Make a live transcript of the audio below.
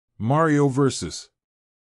Mario vs.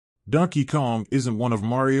 Donkey Kong isn't one of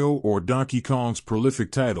Mario or Donkey Kong's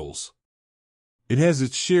prolific titles. It has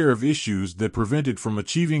its share of issues that prevent it from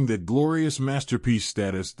achieving that glorious masterpiece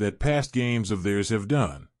status that past games of theirs have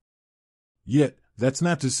done. Yet, that's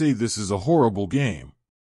not to say this is a horrible game.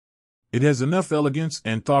 It has enough elegance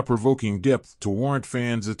and thought-provoking depth to warrant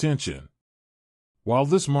fans' attention. While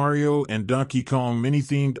this Mario and Donkey Kong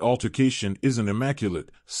mini-themed altercation isn't immaculate,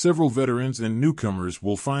 several veterans and newcomers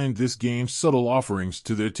will find this game's subtle offerings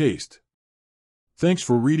to their taste. Thanks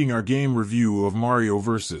for reading our game review of Mario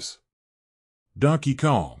vs. Donkey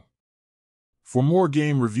Kong. For more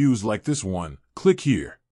game reviews like this one, click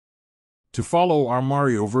here. To follow our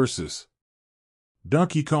Mario vs.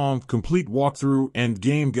 Donkey Kong complete walkthrough and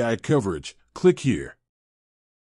game guide coverage, click here.